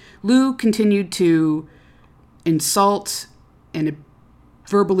 Lou continued to insult and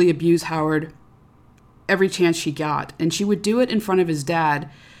verbally abuse Howard every chance she got, and she would do it in front of his dad,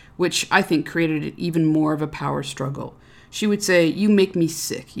 which I think created even more of a power struggle. She would say, "You make me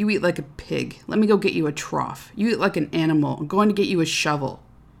sick. You eat like a pig. Let me go get you a trough. You eat like an animal. I'm going to get you a shovel."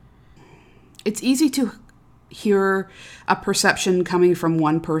 It's easy to hear a perception coming from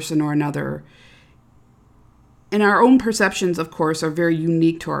one person or another. And our own perceptions, of course, are very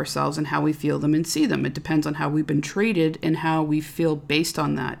unique to ourselves and how we feel them and see them. It depends on how we've been treated and how we feel based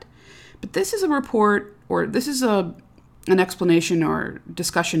on that. But this is a report, or this is an explanation or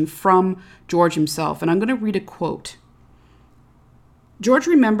discussion from George himself. And I'm going to read a quote. George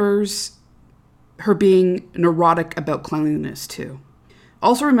remembers her being neurotic about cleanliness, too.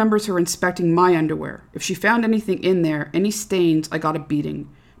 Also remembers her inspecting my underwear. If she found anything in there, any stains, I got a beating.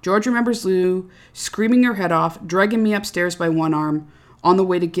 George remembers Lou screaming her head off, dragging me upstairs by one arm, on the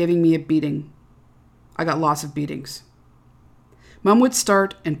way to giving me a beating. I got lots of beatings. Mom would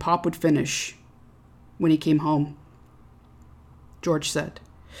start and Pop would finish when he came home. George said,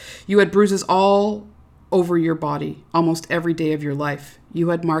 "You had bruises all over your body almost every day of your life. You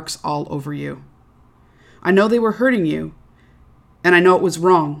had marks all over you. I know they were hurting you, and I know it was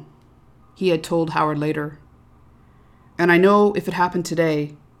wrong," he had told Howard later. "And I know if it happened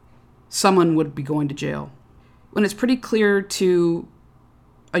today, someone would be going to jail." When it's pretty clear to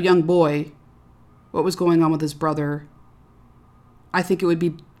a young boy what was going on with his brother, I think it would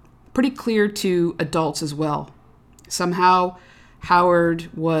be pretty clear to adults as well. Somehow, Howard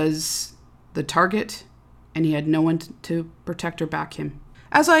was the target, and he had no one to protect or back him.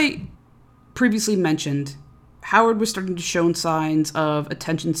 As I previously mentioned, Howard was starting to show signs of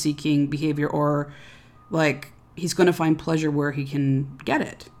attention-seeking behavior, or like he's going to find pleasure where he can get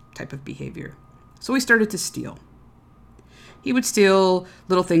it type of behavior. So he started to steal. He would steal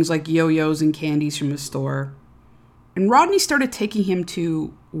little things like yo-yos and candies from his store. And Rodney started taking him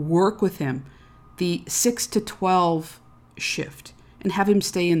to work with him, the 6 to 12 shift, and have him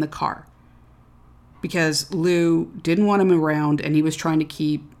stay in the car. Because Lou didn't want him around and he was trying to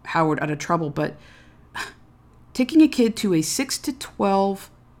keep Howard out of trouble. But taking a kid to a 6 to 12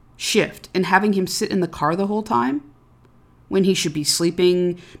 shift and having him sit in the car the whole time, when he should be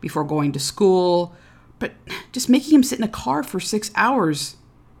sleeping before going to school, but just making him sit in a car for 6 hours,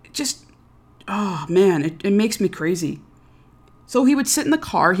 it makes me crazy. So he would sit in the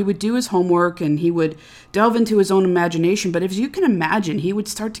car, he would do his homework, and he would delve into his own imagination. But as you can imagine, he would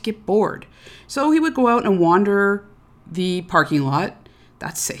start to get bored. So he would go out and wander the parking lot,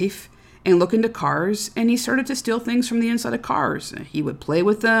 that's safe, and look into cars, and he started to steal things from the inside of cars. He would play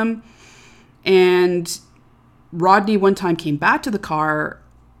with them, and Rodney one time came back to the car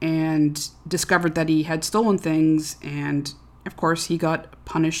and discovered that he had stolen things, and of course he got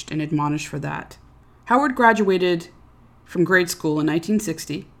punished and admonished for that. Howard graduated from grade school in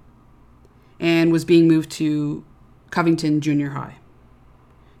 1960 and was being moved to Covington Junior High.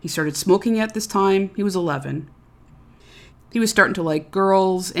 He started smoking at this time. He was 11. He was starting to like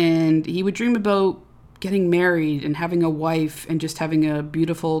girls, and he would dream about getting married and having a wife and just having a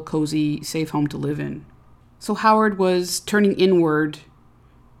beautiful, cozy, safe home to live in. So Howard was turning inward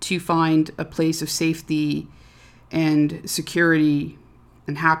to find a place of safety and security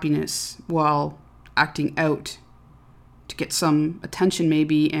and happiness while acting out to get some attention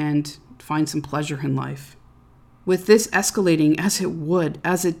maybe and find some pleasure in life. With this escalating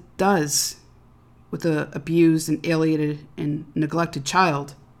as it does with the abused and alienated and neglected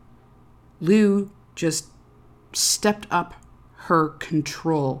child, Lou just stepped up her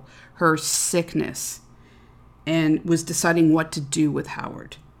control, her sickness, and was deciding what to do with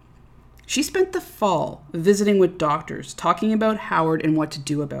Howard. She spent the fall visiting with doctors, talking about Howard and what to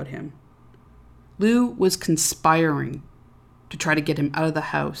do about him. Lou was conspiring to try to get him out of the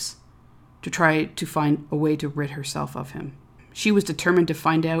house, to try to find a way to rid herself of him. She was determined to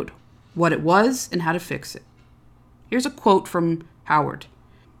find out what it was and how to fix it. Here's a quote from Howard.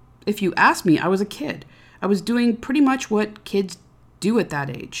 "If you ask me, I was a kid. I was doing pretty much what kids do at that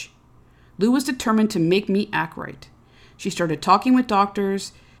age. Lou was determined to make me act right. She started talking with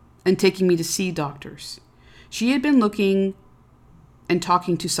doctors and taking me to see doctors. She had been looking and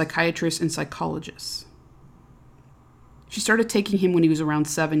talking to psychiatrists and psychologists. She started taking him when he was around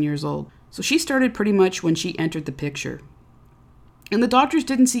 7 years old. So she started pretty much when she entered the picture. And the doctors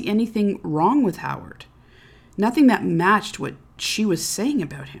didn't see anything wrong with Howard. Nothing that matched what she was saying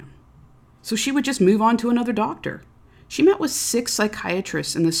about him. So she would just move on to another doctor. She met with 6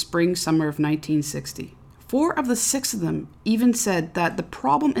 psychiatrists in the spring-summer of 1960. 4 of the 6 of them even said that the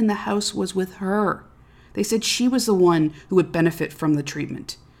problem in the house was with her. They said she was the one who would benefit from the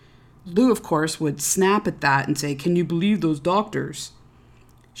treatment. Lou, of course, would snap at that and say, "Can you believe those doctors?"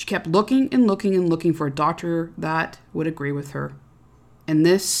 She kept looking and looking and looking for a doctor that would agree with her. And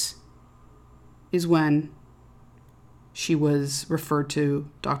this is when she was referred to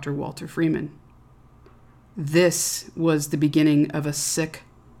Dr. Walter Freeman. This was the beginning of a sick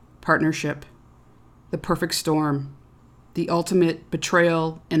partnership, the perfect storm, the ultimate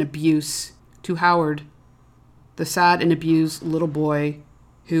betrayal and abuse to Howard, the sad and abused little boy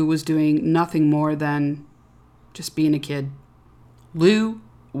who was doing nothing more than just being a kid. Lou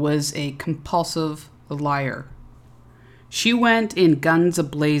was a compulsive liar. She went in guns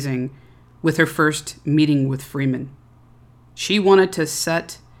a-blazing with her first meeting with Freeman. She wanted to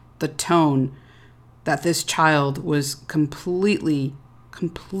set the tone that this child was completely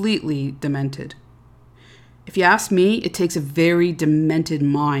demented. If you ask me, it takes a very demented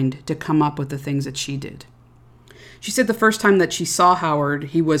mind to come up with the things that she did. She said the first time that she saw Howard,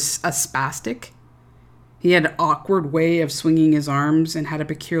 he was a spastic. He had an awkward way of swinging his arms and had a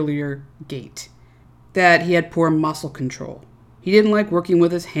peculiar gait. That he had poor muscle control. He didn't like working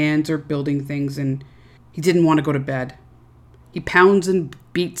with his hands or building things, and he didn't want to go to bed. He pounds and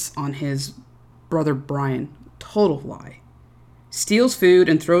beats on his brother Brian. Total lie. Steals food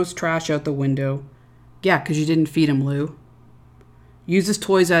and throws trash out the window. Yeah, because you didn't feed him, Lou. Uses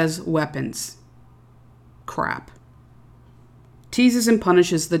toys as weapons. Crap. Teases and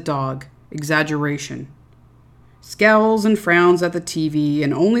punishes the dog. Exaggeration. Scowls and frowns at the TV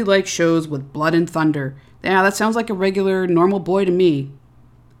and only likes shows with blood and thunder. Yeah, that sounds like a regular, normal boy to me.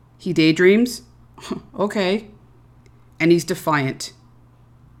 He daydreams? Okay. And he's defiant.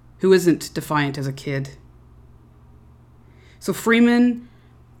 Who isn't defiant as a kid? So Freeman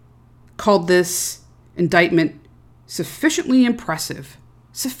called this indictment sufficiently impressive.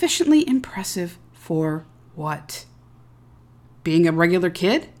 Sufficiently impressive for what? Being a regular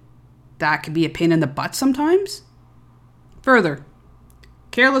kid? That could be a pain in the butt sometimes? Further,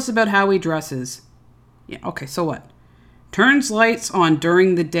 careless about how he dresses. Yeah, okay, so what? Turns lights on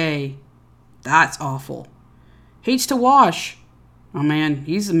during the day. That's awful. Hates to wash. Oh man,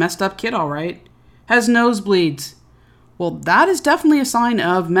 he's a messed up kid, all right. Has nosebleeds. Well, that is definitely a sign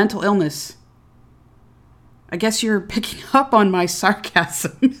of mental illness. I guess you're picking up on my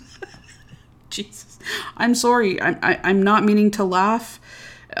sarcasm. Jesus. I'm sorry. I'm not meaning to laugh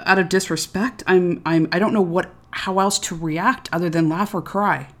out of disrespect. I don't know how else to react other than laugh or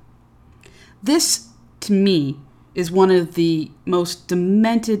cry. This, to me, is one of the most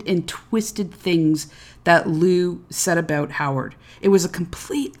demented and twisted things that Lou said about Howard. It was a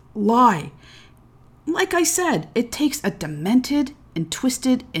complete lie. Like I said, it takes a demented and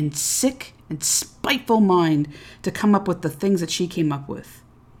twisted and sick and spiteful mind to come up with the things that she came up with.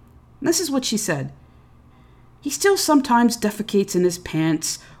 And this is what she said. He still sometimes defecates in his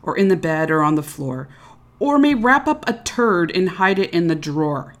pants or in the bed or on the floor, or may wrap up a turd and hide it in the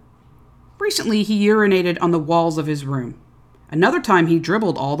drawer. Recently, he urinated on the walls of his room. Another time, he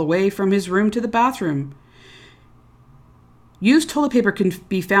dribbled all the way from his room to the bathroom. Used toilet paper can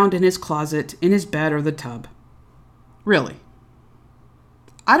be found in his closet, in his bed, or the tub. Really.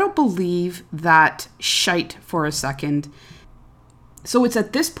 I don't believe that shite for a second. So it's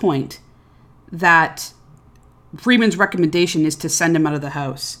at this point that Freeman's recommendation is to send him out of the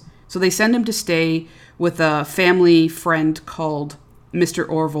house. So they send him to stay with a family friend called Mr.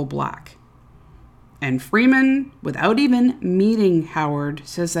 Orville Black. And Freeman, without even meeting Howard,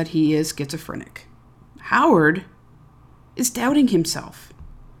 says that he is schizophrenic. Howard is doubting himself.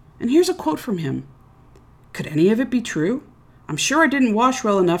 And here's a quote from him. "Could any of it be true? I'm sure I didn't wash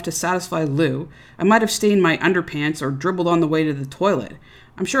well enough to satisfy Lou. I might have stained my underpants or dribbled on the way to the toilet.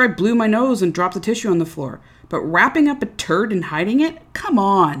 I'm sure I blew my nose and dropped the tissue on the floor. But wrapping up a turd and hiding it? Come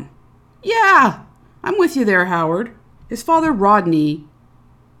on." Yeah, I'm with you there, Howard. His father, Rodney,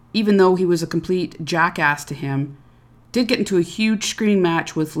 even though he was a complete jackass to him, did get into a huge screaming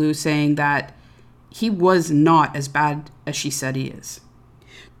match with Lou, saying that he was not as bad as she said he is.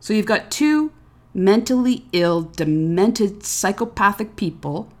 So you've got two mentally ill, demented, psychopathic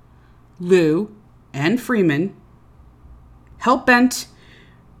people, Lou and Freeman, hell-bent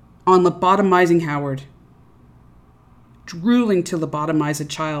on lobotomizing Howard, drooling to lobotomize a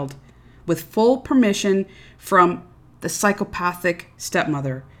child, with full permission from the psychopathic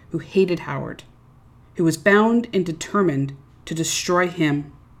stepmother who hated Howard, who was bound and determined to destroy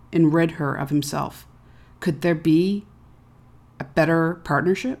him and rid her of himself. Could there be a better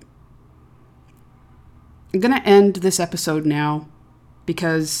partnership? I'm going to end this episode now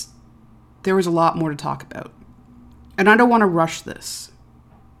because there was a lot more to talk about. And I don't want to rush this.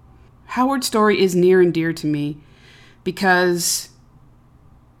 Howard's story is near and dear to me because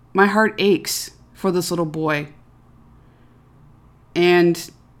my heart aches for this little boy.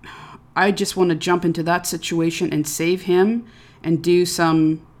 And I just want to jump into that situation and save him and do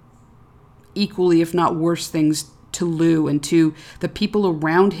some equally, if not worse, things to Lou and to the people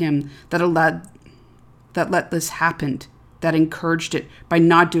around him that let this happen, that encouraged it by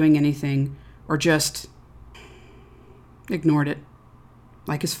not doing anything or just ignored it,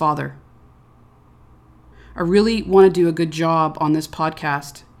 like his father. I really want to do a good job on this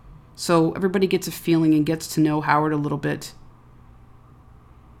podcast so everybody gets a feeling and gets to know Howard a little bit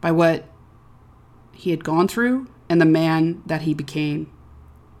by what he had gone through and the man that he became.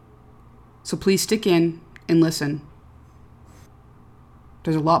 So please stick in and listen.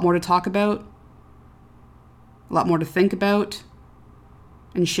 There's a lot more to talk about, a lot more to think about,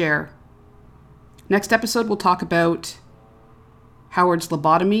 and share. Next episode, we'll talk about Howard's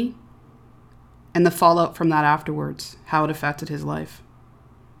lobotomy and the fallout from that afterwards, how it affected his life.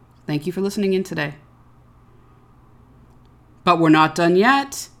 Thank you for listening in today. But we're not done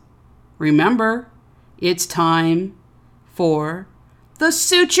yet. Remember, it's time for the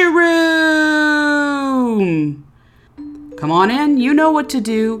Suture Room. Come on in, you know what to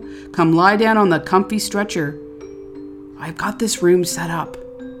do. Come lie down on the comfy stretcher. I've got this room set up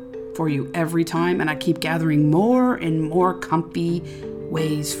for you every time, and I keep gathering more and more comfy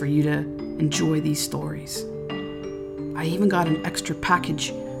ways for you to enjoy these stories. I even got an extra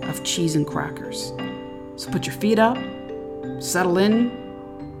package of cheese and crackers. So put your feet up, settle in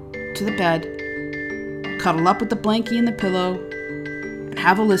to the bed, cuddle up with the blankie and the pillow, and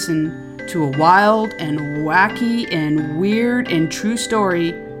have a listen to a wild and wacky and weird and true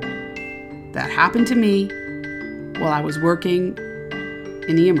story that happened to me while I was working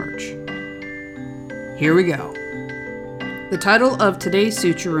in the Emerge. Here we go. The title of today's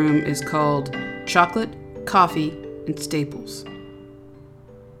Suture Room is called Chocolate, Coffee, and Staples.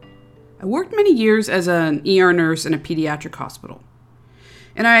 I worked many years as an ER nurse in a pediatric hospital,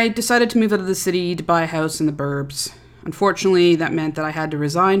 and I decided to move out of the city to buy a house in the burbs. Unfortunately, that meant that I had to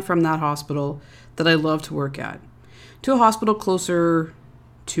resign from that hospital that I loved to work at, to a hospital closer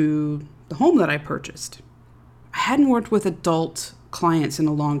to the home that I purchased. I hadn't worked with adult clients in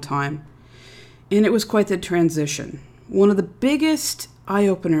a long time, and it was quite the transition. One of the biggest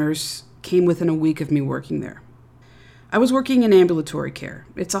eye-openers came within a week of me working there. I was working in ambulatory care.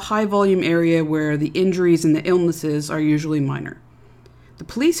 It's a high-volume area where the injuries and the illnesses are usually minor. The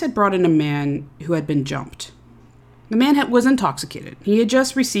police had brought in a man who had been jumped. The man was intoxicated. He had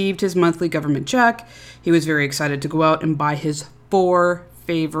just received his monthly government check. He was very excited to go out and buy his 4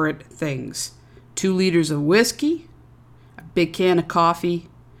 favorite things: 2 liters of whiskey, a big can of coffee,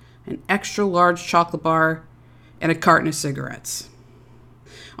 an extra large chocolate bar, and a carton of cigarettes.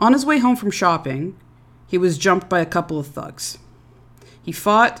 On his way home from shopping, he was jumped by a couple of thugs. He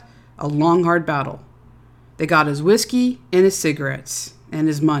fought a long, hard battle. They got his whiskey and his cigarettes and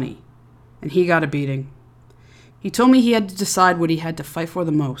his money, and he got a beating. He told me he had to decide what he had to fight for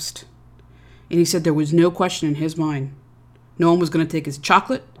the most. And he said there was no question in his mind. No one was going to take his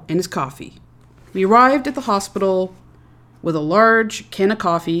chocolate and his coffee. We arrived at the hospital with a large can of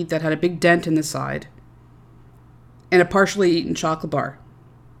coffee that had a big dent in the side and a partially eaten chocolate bar.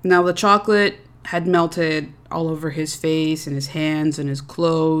 Now, the chocolate had melted all over his face and his hands and his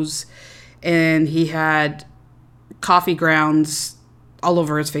clothes, and he had coffee grounds all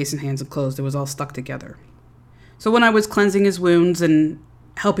over his face and hands and clothes. It was all stuck together. So when I was cleansing his wounds and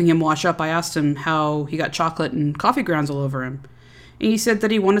helping him wash up, I asked him how he got chocolate and coffee grounds all over him. And he said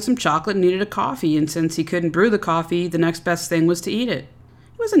that he wanted some chocolate and needed a coffee, and since he couldn't brew the coffee, the next best thing was to eat it.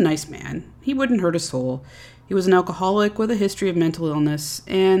 He was a nice man. He wouldn't hurt a soul. He was an alcoholic with a history of mental illness,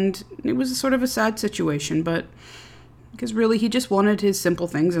 and it was sort of a sad situation, but because really he just wanted his simple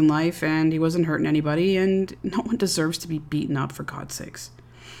things in life, and he wasn't hurting anybody, and no one deserves to be beaten up, for God's sakes.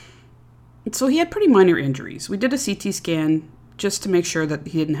 So he had pretty minor injuries. We did a CT scan just to make sure that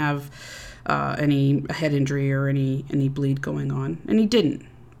he didn't have any head injury or any bleed going on, and he didn't.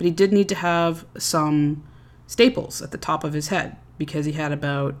 But he did need to have some staples at the top of his head because he had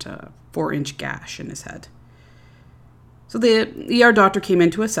about a 4-inch gash in his head. So the ER doctor came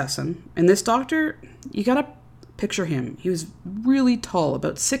in to assess him, and this doctor, you gotta picture him. He was really tall,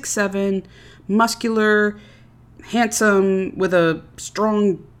 about 6'7", muscular, handsome, with a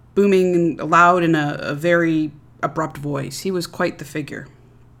strong, booming, loud, and a very abrupt voice. He was quite the figure.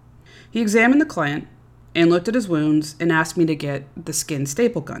 He examined the client and looked at his wounds and asked me to get the skin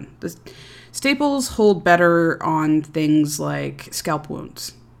staple gun. The staples hold better on things like scalp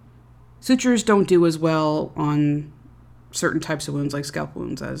wounds. Sutures don't do as well on certain types of wounds like scalp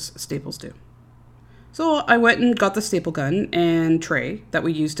wounds as staples do. So I went and got the staple gun and tray that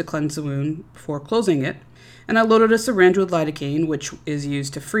we used to cleanse the wound before closing it, and I loaded a syringe with lidocaine, which is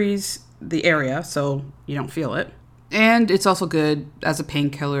used to freeze the area so you don't feel it. And it's also good as a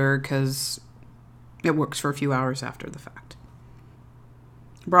painkiller because it works for a few hours after the fact.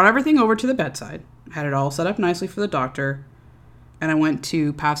 Brought everything over to the bedside, had it all set up nicely for the doctor, and I went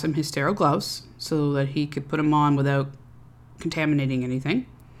to pass him his sterile gloves so that he could put them on without contaminating anything.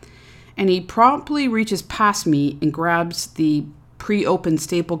 And he promptly reaches past me and grabs the pre-opened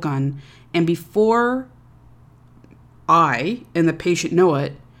staple gun, and before I and the patient know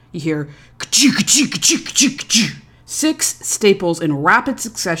it, you hear ka-choo, ka-choo, ka-choo, ka-choo, ka-choo. 6 staples in rapid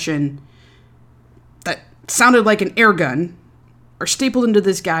succession that sounded like an air gun are stapled into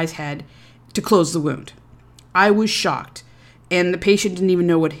this guy's head to close the wound. I was shocked, and the patient didn't even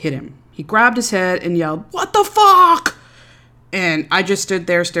know what hit him. He grabbed his head and yelled, "What the fuck?" And I just stood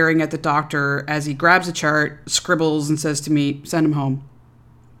there staring at the doctor as he grabs a chart, scribbles, and says to me, "Send him home."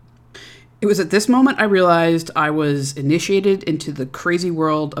 It was at this moment I realized I was initiated into the crazy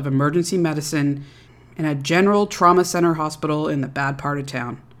world of emergency medicine in a general trauma center hospital in the bad part of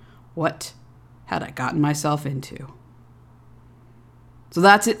town. What had I gotten myself into? So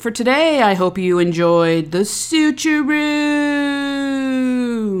that's it for today. I hope you enjoyed the Suture Room.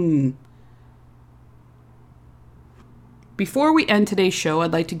 Before we end today's show,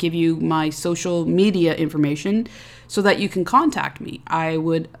 I'd like to give you my social media information so that you can contact me. I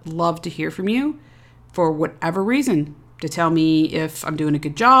would love to hear from you for whatever reason, to tell me if I'm doing a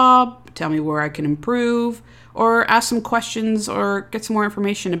good job, tell me where I can improve, or ask some questions or get some more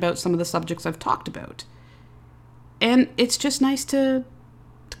information about some of the subjects I've talked about. And it's just nice to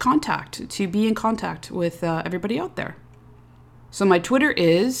be in contact with everybody out there. So my Twitter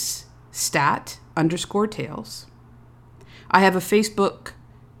is stat_tales. I have a Facebook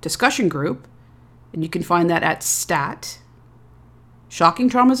discussion group, and you can find that at stat Shocking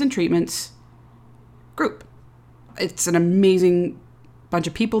Traumas and Treatments group. It's an amazing bunch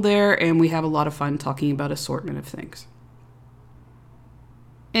of people there, and we have a lot of fun talking about assortment of things.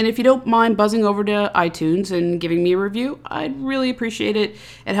 And if you don't mind buzzing over to iTunes and giving me a review, I'd really appreciate it.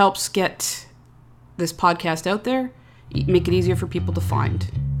 It helps get this podcast out there, make it easier for people to find.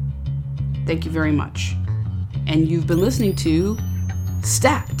 Thank you very much. And you've been listening to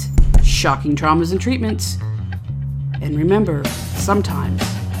STAT, Shocking Traumas and Treatments. And remember, sometimes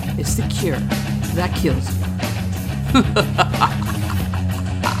it's the cure that kills you.